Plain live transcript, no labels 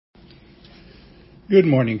Good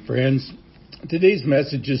morning, friends. Today's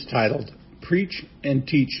message is titled, Preach and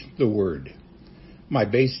Teach the Word. My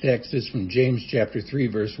base text is from James chapter 3,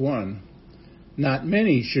 verse 1. Not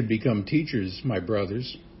many should become teachers, my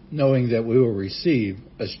brothers, knowing that we will receive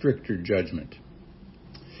a stricter judgment.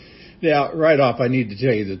 Now, right off, I need to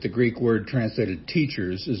tell you that the Greek word translated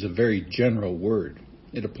teachers is a very general word.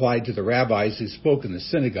 It applied to the rabbis who spoke in the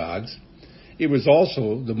synagogues. It was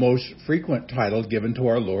also the most frequent title given to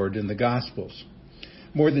our Lord in the Gospels.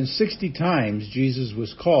 More than 60 times Jesus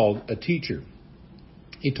was called a teacher.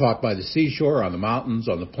 He taught by the seashore, on the mountains,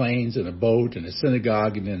 on the plains, in a boat, in a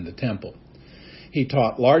synagogue, and in the temple. He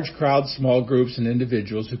taught large crowds, small groups, and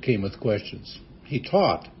individuals who came with questions. He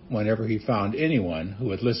taught whenever he found anyone who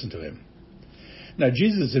would listen to him. Now,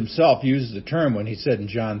 Jesus himself uses the term when he said in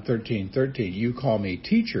John 13:13, "You call me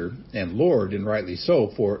teacher and Lord, and rightly so,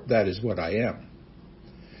 for that is what I am."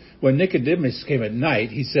 When Nicodemus came at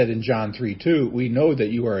night, he said in John 3:2, "We know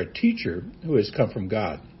that you are a teacher who has come from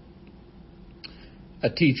God."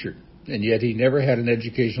 A teacher, and yet he never had an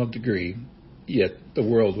educational degree, yet the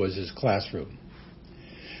world was his classroom.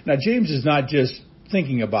 Now, James is not just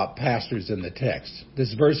thinking about pastors in the text.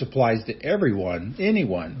 This verse applies to everyone,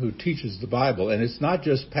 anyone who teaches the Bible, and it's not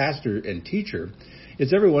just pastor and teacher,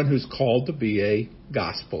 it's everyone who's called to be a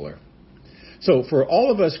gospeler. So for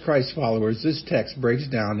all of us Christ followers, this text breaks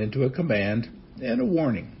down into a command and a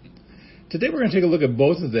warning. Today we're going to take a look at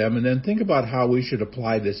both of them and then think about how we should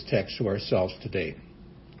apply this text to ourselves today.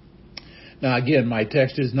 Now again, my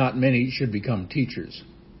text is not many should become teachers.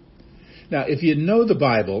 Now if you know the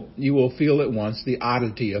Bible, you will feel at once the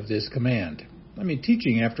oddity of this command. I mean,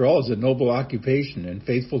 teaching, after all, is a noble occupation, and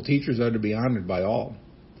faithful teachers are to be honored by all.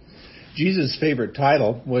 Jesus' favorite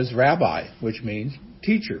title was Rabbi, which means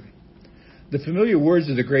teacher. The familiar words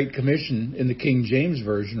of the Great Commission in the King James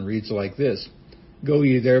Version reads like this: "Go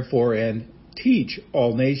ye therefore and teach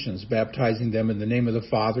all nations, baptizing them in the name of the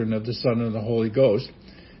Father and of the Son and of the Holy Ghost,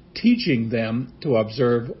 teaching them to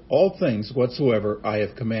observe all things whatsoever I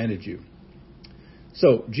have commanded you."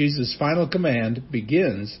 So Jesus' final command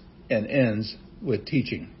begins and ends with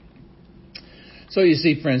teaching. So you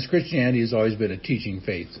see, friends, Christianity has always been a teaching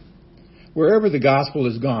faith. Wherever the gospel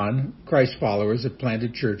has gone, Christ followers have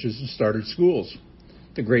planted churches and started schools.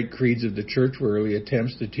 The great creeds of the church were early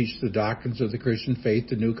attempts to teach the doctrines of the Christian faith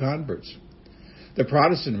to new converts. The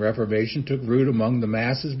Protestant Reformation took root among the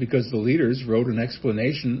masses because the leaders wrote an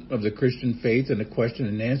explanation of the Christian faith in a question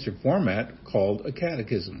and answer format called a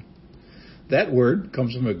catechism. That word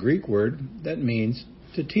comes from a Greek word that means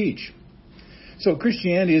to teach. So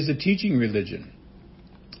Christianity is a teaching religion.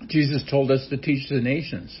 Jesus told us to teach the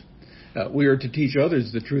nations. We are to teach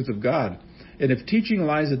others the truth of God. And if teaching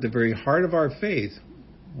lies at the very heart of our faith,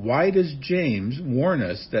 why does James warn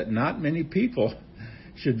us that not many people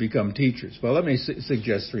should become teachers? Well, let me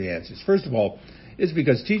suggest three answers. First of all, it's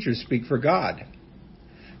because teachers speak for God.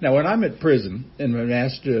 Now, when I'm at prison and when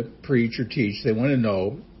asked to preach or teach, they want to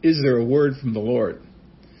know, is there a word from the Lord?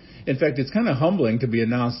 In fact, it's kind of humbling to be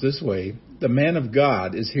announced this way: the man of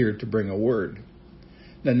God is here to bring a word.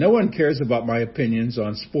 Now, no one cares about my opinions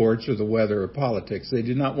on sports or the weather or politics. They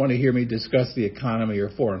do not want to hear me discuss the economy or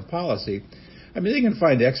foreign policy. I mean, they can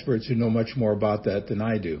find experts who know much more about that than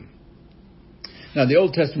I do. Now, the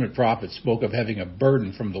Old Testament prophets spoke of having a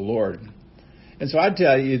burden from the Lord. And so I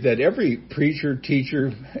tell you that every preacher,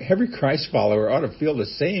 teacher, every Christ follower ought to feel the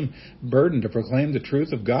same burden to proclaim the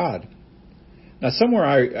truth of God. Now, somewhere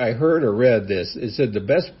I heard or read this. It said the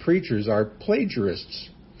best preachers are plagiarists.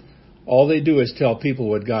 All they do is tell people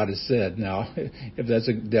what God has said. Now, if that's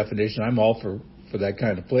a definition, I'm all for that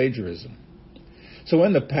kind of plagiarism. So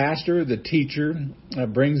when the pastor, the teacher,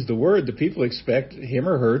 brings the word, the people expect him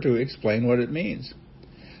or her to explain what it means.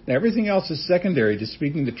 Now, everything else is secondary to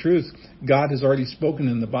speaking the truth God has already spoken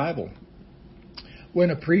in the Bible. When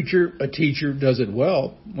a preacher, a teacher does it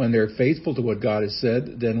well, when they're faithful to what God has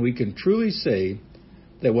said, then we can truly say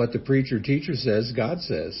that what the preacher, teacher says, God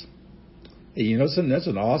says. You know something? That's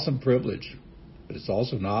an awesome privilege, but it's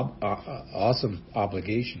also an awesome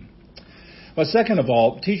obligation. Well, second of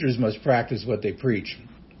all, teachers must practice what they preach.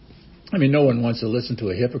 I mean, no one wants to listen to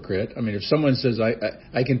a hypocrite. I mean, if someone says,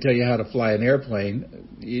 I can tell you how to fly an airplane,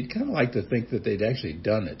 you'd kind of like to think that they'd actually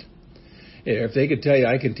done it. If they could tell you,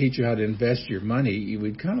 I can teach you how to invest your money, you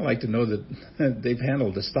would kind of like to know that they've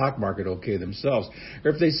handled the stock market okay themselves.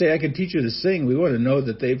 Or if they say, I can teach you to sing, we want to know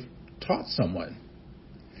that they've taught someone.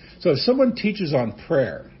 So if someone teaches on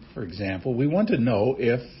prayer, for example, we want to know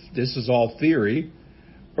if this is all theory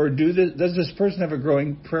or does this person have a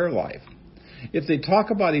growing prayer life? If they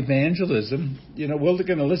talk about evangelism, we're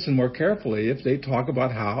going to listen more carefully if they talk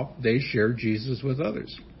about how they share Jesus with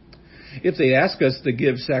others. If they ask us to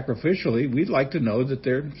give sacrificially, we'd like to know that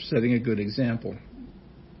they're setting a good example.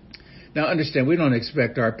 Now understand, we don't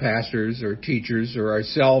expect our pastors or teachers or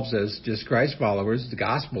ourselves as just Christ followers, the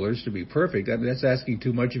gospelers, to be perfect. I mean, that's asking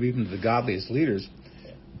too much of even the godliest leaders.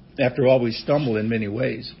 After all, we stumble in many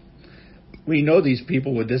ways. We know these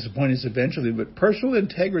people will disappoint us eventually, but personal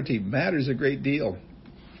integrity matters a great deal.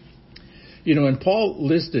 You know, when Paul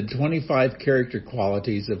listed 25 character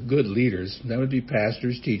qualities of good leaders, that would be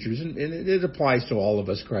pastors, teachers, and it applies to all of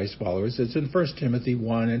us Christ followers. It's in 1 Timothy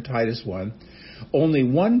 1 and Titus 1. Only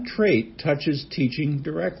one trait touches teaching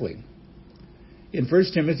directly. In 1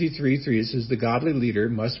 Timothy 3:3, it says the godly leader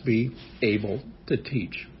must be able to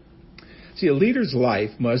teach. See, a leader's life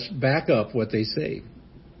must back up what they say.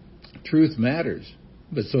 Truth matters,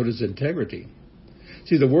 but so does integrity.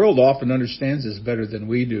 See, the world often understands this better than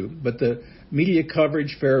we do, but the media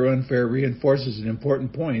coverage, fair or unfair, reinforces an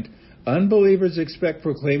important point. Unbelievers expect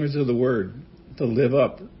proclaimers of the word to live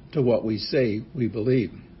up to what we say we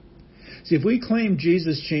believe. See, if we claim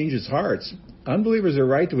Jesus changes hearts, unbelievers are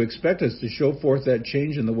right to expect us to show forth that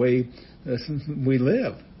change in the way we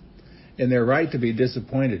live. And they're right to be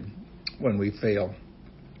disappointed when we fail.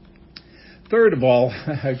 Third of all,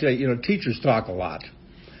 I tell you, teachers talk a lot.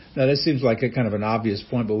 Now, this seems like a kind of an obvious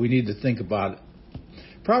point, but we need to think about it.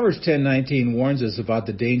 Proverbs 10:19 warns us about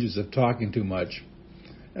the dangers of talking too much.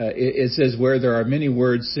 It says, where there are many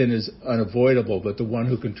words, sin is unavoidable, but the one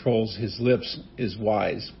who controls his lips is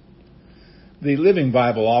wise. The Living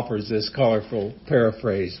Bible offers this colorful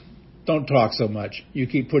paraphrase. Don't talk so much. You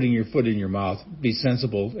keep putting your foot in your mouth. Be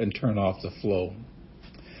sensible and turn off the flow.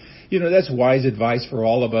 That's wise advice for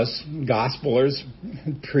all of us, gospelers,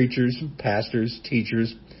 preachers, pastors,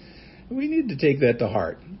 teachers. We need to take that to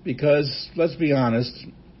heart because, let's be honest,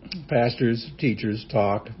 pastors, teachers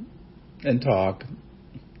talk and talk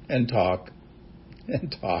and talk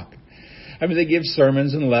and talk. I mean, they give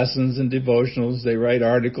sermons and lessons and devotionals. They write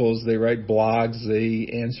articles. They write blogs.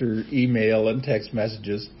 They answer email and text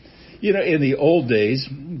messages. In the old days,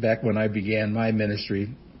 back when I began my ministry,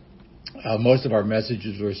 most of our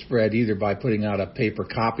messages were spread either by putting out a paper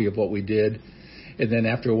copy of what we did, and then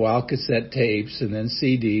after a while cassette tapes, and then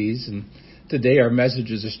CDs. And today our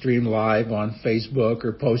messages are streamed live on Facebook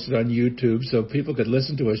or posted on YouTube so people could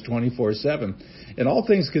listen to us 24/7. And all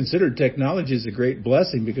things considered, technology is a great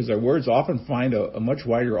blessing because our words often find a much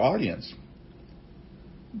wider audience.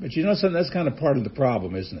 But something, that's kind of part of the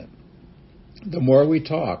problem, isn't it? The more we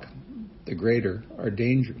talk, the greater our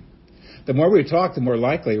danger. The more we talk, the more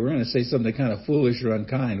likely we're going to say something kind of foolish or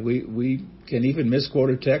unkind. We can even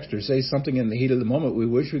misquote a text or say something in the heat of the moment we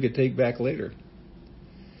wish we could take back later.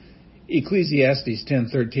 Ecclesiastes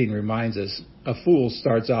 10:13 reminds us, a fool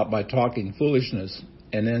starts out by talking foolishness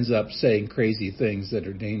and ends up saying crazy things that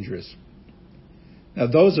are dangerous. Now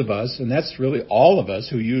those of us, and that's really all of us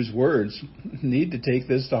who use words, need to take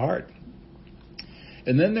this to heart.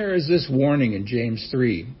 And then there is this warning in James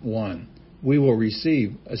 3:1. We will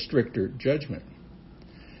receive a stricter judgment.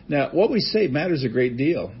 Now, what we say matters a great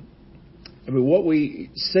deal. I mean, what we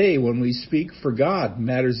say when we speak for God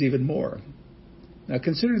matters even more. Now,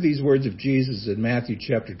 consider these words of Jesus in Matthew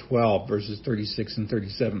chapter 12, verses 36 and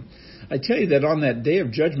 37. I tell you that on that day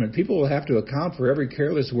of judgment, people will have to account for every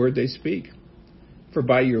careless word they speak. For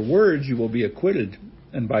by your words you will be acquitted,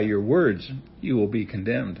 and by your words you will be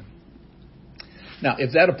condemned. Now,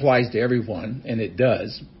 if that applies to everyone, and it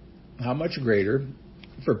does, how much greater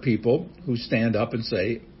for people who stand up and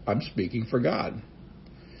say, I'm speaking for God.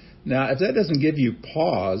 Now, if that doesn't give you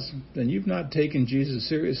pause, then you've not taken Jesus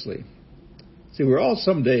seriously. See, we're all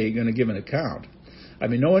someday going to give an account. I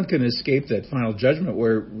mean, no one can escape that final judgment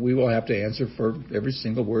where we will have to answer for every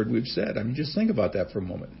single word we've said. I mean, just think about that for a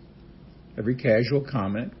moment. Every casual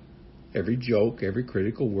comment, every joke, every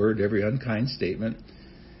critical word, every unkind statement,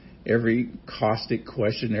 every caustic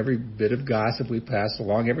question, every bit of gossip we passed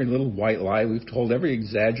along, every little white lie we've told, every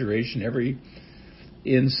exaggeration, every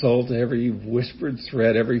insult, every whispered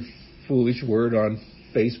threat, every foolish word on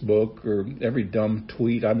Facebook or every dumb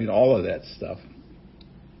tweet. I mean, all of that stuff.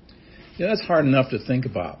 That's hard enough to think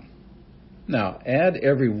about. Now, add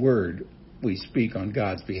every word we speak on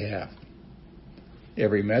God's behalf.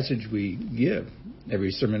 Every message we give,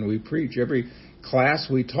 every sermon we preach, every class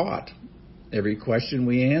we taught, every question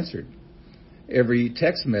we answered, every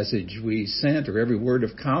text message we sent, or every word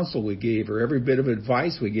of counsel we gave, or every bit of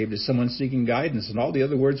advice we gave to someone seeking guidance, and all the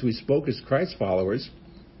other words we spoke as Christ followers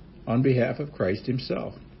on behalf of Christ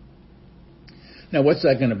himself. Now, what's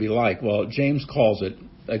that going to be like? Well, James calls it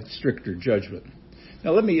a stricter judgment.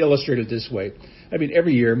 Now, let me illustrate it this way. I mean,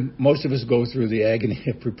 every year, most of us go through the agony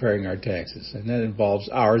of preparing our taxes, and that involves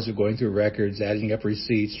hours of going through records, adding up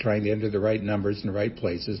receipts, trying to enter the right numbers in the right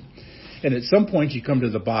places. And at some point, you come to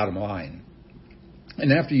the bottom line.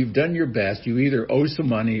 And after you've done your best, you either owe some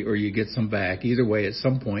money or you get some back. Either way, at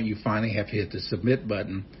some point, you finally have to hit the submit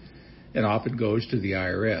button, and off it goes to the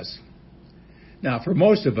IRS. Now, for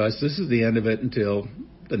most of us, this is the end of it until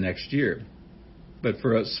the next year. But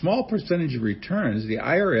for a small percentage of returns, the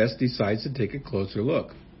IRS decides to take a closer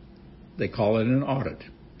look. They call it an audit.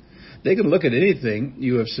 They can look at anything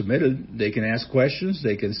you have submitted. They can ask questions.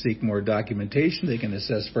 They can seek more documentation. They can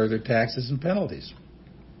assess further taxes and penalties.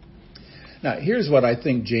 Now, here's what I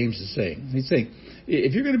think James is saying. He's saying,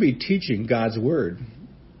 if you're going to be teaching God's Word,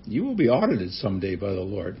 you will be audited someday by the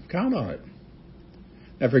Lord. Count on it.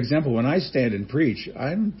 Now, for example, when I stand and preach,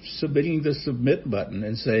 I'm submitting the submit button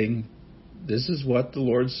and saying, this is what the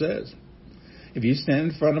Lord says. If you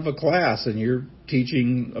stand in front of a class and you're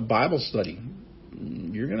teaching a Bible study,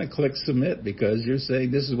 you're going to click submit because you're saying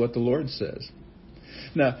this is what the Lord says.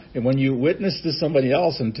 Now, and when you witness to somebody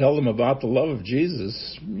else and tell them about the love of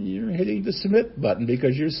Jesus, you're hitting the submit button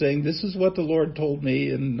because you're saying this is what the Lord told me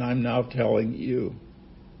and I'm now telling you.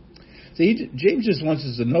 See, James just wants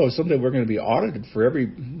us to know someday we're going to be audited for every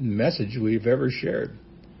message we've ever shared.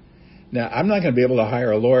 Now, I'm not going to be able to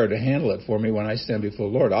hire a lawyer to handle it for me when I stand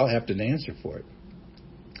before the Lord. I'll have to answer for it.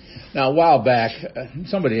 Now, a while back,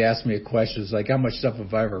 somebody asked me a question. It's like, how much stuff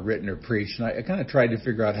have I ever written or preached? And I kind of tried to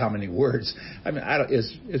figure out how many words. I mean,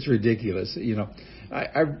 it's ridiculous. You know,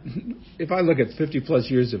 if I look at 50 plus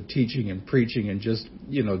years of teaching and preaching and just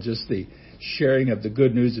the sharing of the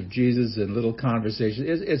good news of Jesus and little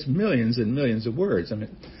conversations, it's millions and millions of words. I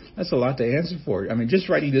mean, that's a lot to answer for. I mean, just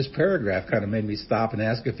writing this paragraph kind of made me stop and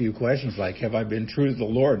ask a few questions like, have I been true to the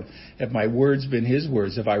Lord? Have my words been His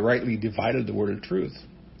words? Have I rightly divided the word of truth?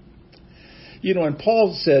 You know, when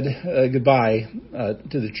Paul said goodbye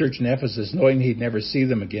to the church in Ephesus, knowing he'd never see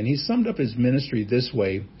them again, he summed up his ministry this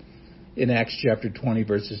way in Acts chapter 20,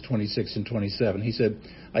 verses 26 and 27. He said,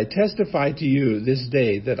 I testify to you this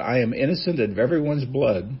day that I am innocent of everyone's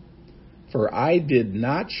blood, for I did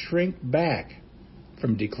not shrink back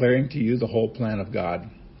from declaring to you the whole plan of God.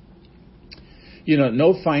 You know,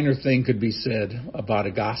 no finer thing could be said about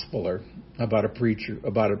a gospeler, about a preacher,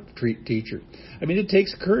 about a teacher. I mean, it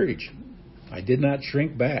takes courage. I did not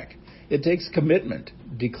shrink back. It takes commitment,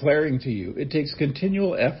 declaring to you. It takes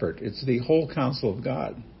continual effort. It's the whole counsel of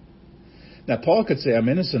God. Now, Paul could say, I'm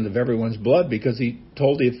innocent of everyone's blood because he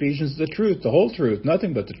told the Ephesians the truth, the whole truth,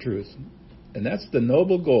 nothing but the truth. And that's the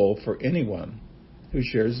noble goal for anyone who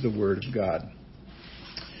shares the Word of God.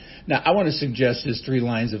 Now, I want to suggest just 3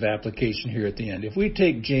 lines of application here at the end. If we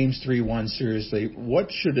take James 3:1 seriously,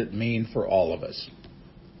 what should it mean for all of us?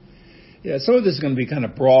 Yeah, some of this is going to be kind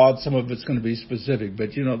of broad, some of it's going to be specific.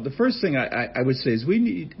 But, you know, the first thing I would say is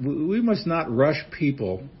we must not rush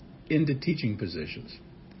people into teaching positions.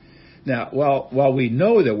 Now, while we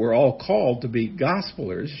know that we're all called to be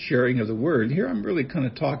gospelers, sharing of the Word, here I'm really going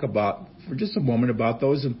to talk about, for just a moment, about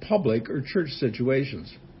those in public or church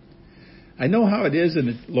situations. I know how it is in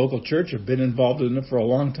a local church. I've been involved in it for a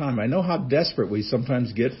long time. I know how desperate we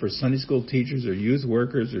sometimes get for Sunday school teachers or youth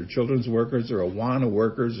workers or children's workers or Awana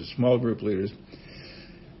workers or small group leaders.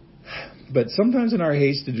 But sometimes in our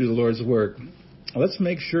haste to do the Lord's work, let's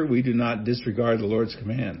make sure we do not disregard the Lord's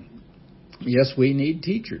command. Yes, we need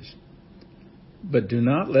teachers. But do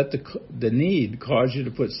not let the need cause you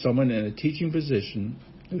to put someone in a teaching position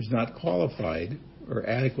who's not qualified or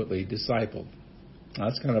adequately discipled.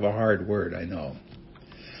 That's kind of a hard word, I know.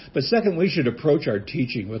 But second, we should approach our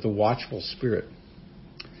teaching with a watchful spirit.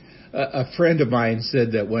 A friend of mine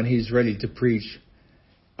said that when he's ready to preach,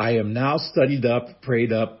 I am now studied up,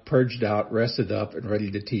 prayed up, purged out, rested up, and ready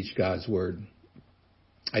to teach God's Word.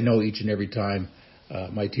 I know each and every time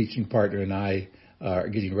my teaching partner and I are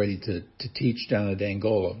getting ready to teach down at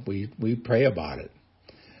Angola, we pray about it.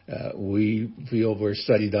 We feel we're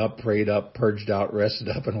studied up, prayed up, purged out, rested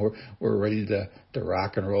up, and we're ready to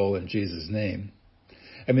rock and roll in Jesus' name.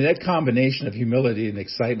 I mean, that combination of humility and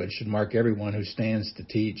excitement should mark everyone who stands to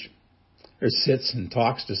teach or sits and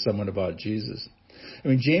talks to someone about Jesus. I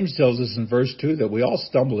mean, James tells us in verse 2 that we all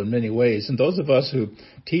stumble in many ways, and those of us who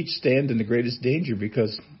teach stand in the greatest danger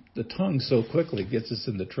because the tongue so quickly gets us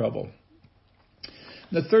into trouble.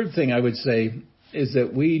 The third thing I would say is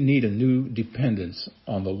that we need a new dependence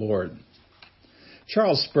on the Lord.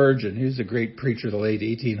 Charles Spurgeon, he was a great preacher of the late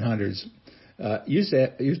 1800s,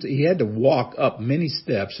 he had to walk up many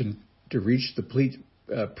steps to reach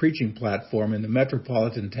the preaching platform in the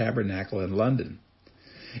Metropolitan Tabernacle in London.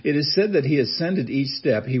 It is said that he ascended each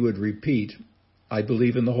step he would repeat, I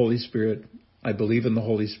believe in the Holy Spirit. I believe in the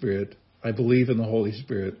Holy Spirit. I believe in the Holy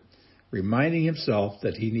Spirit, reminding himself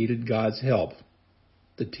that he needed God's help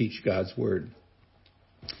to teach God's word.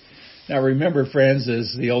 Now remember, friends,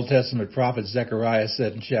 as the Old Testament prophet Zechariah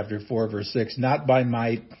said in chapter 4, verse 6, not by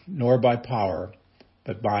might nor by power,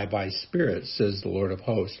 but by Spirit, says the Lord of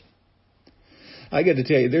hosts. I got to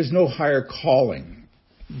tell you, there's no higher calling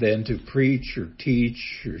than to preach or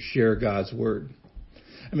teach or share God's word.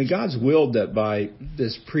 I mean, God's willed that by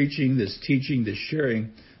this preaching, this teaching, this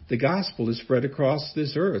sharing, the gospel is spread across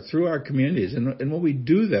this earth through our communities. And when we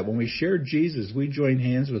do that, when we share Jesus, we join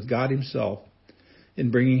hands with God himself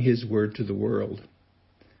in bringing his word to the world.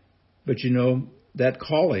 But you know, that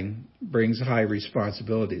calling brings high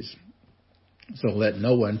responsibilities. So let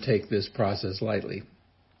no one take this process lightly.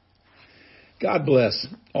 God bless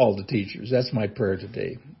all the teachers. That's my prayer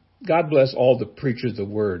today. God bless all the preachers of the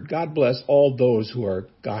word. God bless all those who are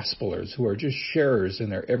gospelers, who are just sharers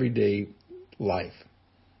in their everyday life.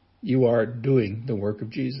 You are doing the work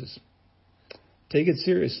of Jesus. Take it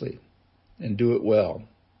seriously and do it well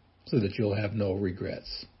so that you'll have no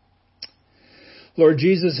regrets. Lord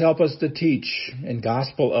Jesus, help us to teach and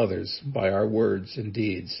gospel others by our words and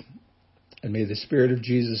deeds. And may the Spirit of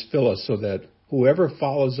Jesus fill us so that whoever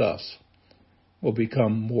follows us will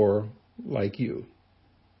become more like you.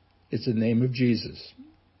 It's in the name of Jesus,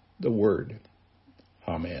 the Word.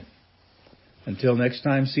 Amen. Until next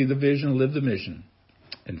time, see the vision, live the mission,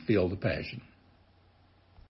 and feel the passion.